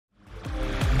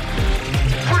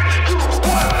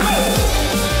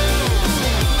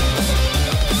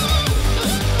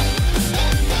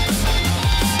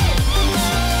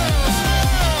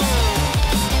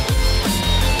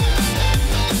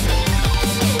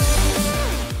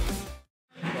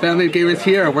Family of Gamers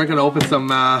here. We're going to open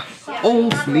some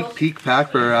old sneak peek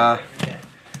pack for...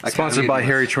 Sponsored by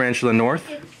Hairy Tarantula North.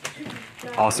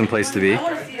 Awesome place to be.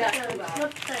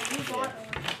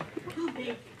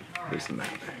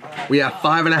 We have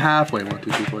 5.5. Wait, 1,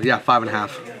 2, 3, 4. Yeah,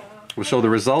 5.5. We'll show the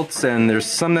results, and there's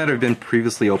some that have been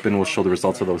previously opened. We'll show the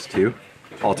results of those too,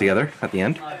 all together at the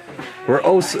end. We're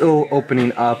also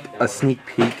opening up a sneak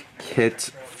peek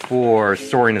kit for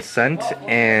Soaring Ascent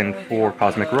and for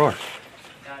Cosmic Roar.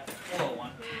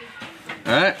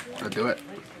 Alright, I'll do it.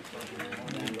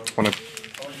 Want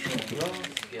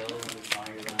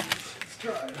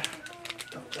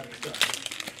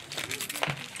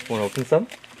to open some?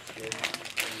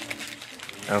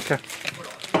 Okay.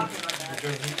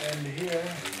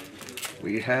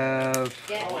 We have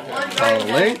a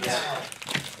late.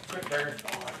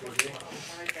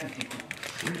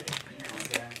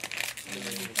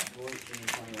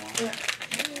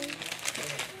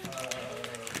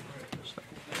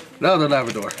 Another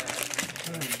Labrador.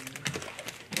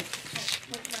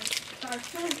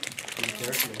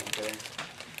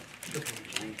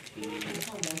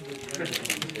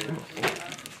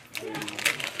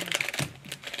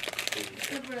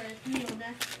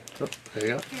 Oh, there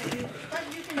you go.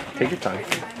 Take your time.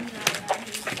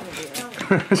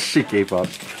 She gave up.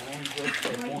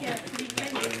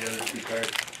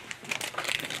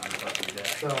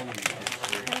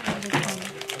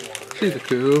 She's a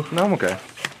coup. No, I'm okay.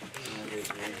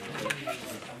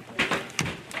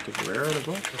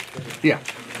 Yeah.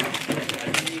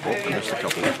 Oh, there's a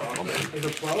couple.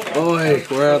 Boy,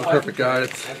 we're out of the perfect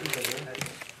guards.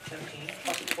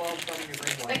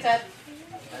 Thanks, Ed.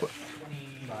 Oh,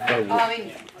 I mean,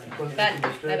 bad. My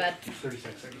bad.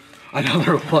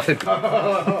 Another one.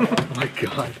 Oh my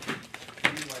god.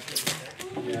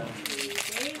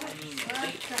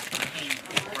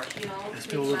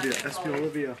 SP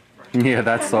Olivia. Yeah,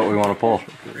 that's what we want to pull.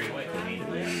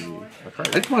 I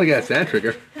just want to get a sand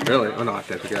trigger. Really? Oh, not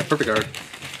sand trigger. Perfect guard.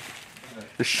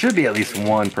 There should be at least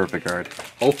one perfect card.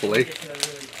 Hopefully.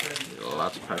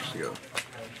 Lots of packs to go.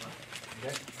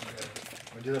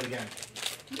 We'll do that again.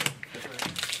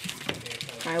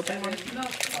 Can I open one?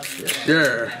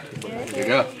 Sure. There you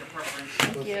go.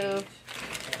 Thank you.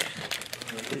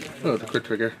 Oh, the quick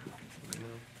trigger.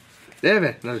 Damn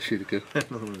it. Another sheet of goo.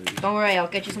 Don't worry, I'll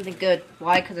get you something good.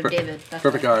 Why? Because of David. That's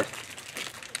Perfect why. guard.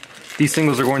 These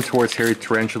singles are going towards Hairy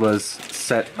Tarantula's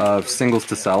set of singles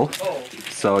to sell.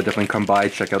 So definitely come by,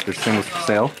 check out their singles for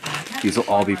sale. These will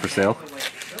all be for sale.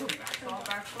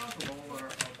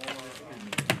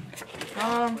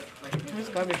 Where's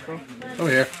the garbage, bro? Oh,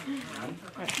 here.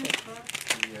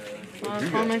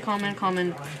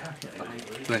 Common.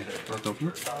 Wait, let's open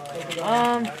it.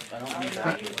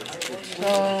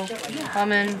 So,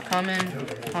 common,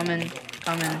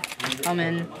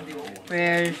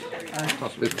 rares,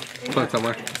 Put it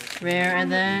somewhere. rare,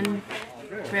 and then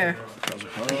rare.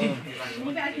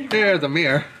 There's a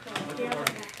mirror.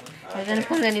 I didn't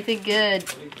pull anything good.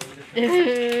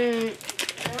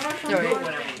 Sorry.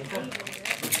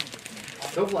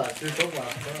 So blast, dude, so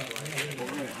blast.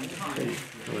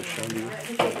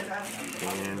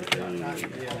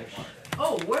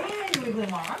 Oh, where are you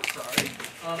going on? I'm sorry.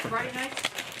 Friday nights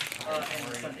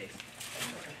and Sundays.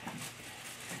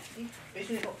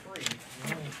 Basically about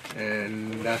 3.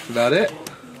 And that's about it.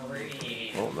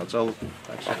 Oh, that's all.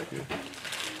 That's all good.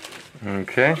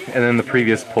 Okay, and then the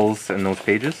previous pulls in those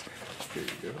pages. There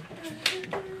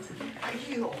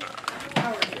you go.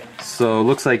 So it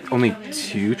looks like only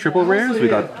 2 triple rares. We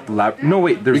got no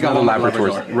wait, there's got no one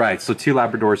Labradors. Labrador. Right, so 2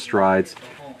 Labrador strides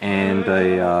and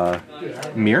a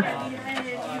mirror.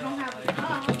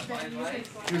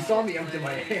 You saw me empty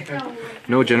my hand.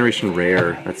 No generation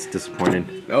rare. That's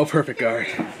disappointing. No perfect guard.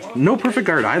 No perfect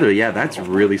guard either. Yeah, that's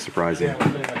really surprising.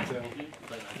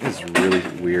 It's really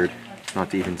weird not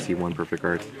to even see one perfect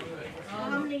guard.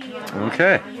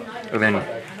 Okay, and then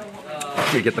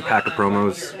we get the pack of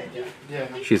promos.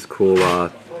 She's cool.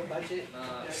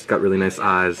 She's got really nice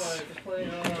eyes.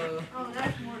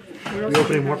 Are we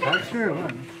opening more packs here or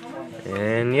what?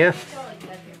 And yeah.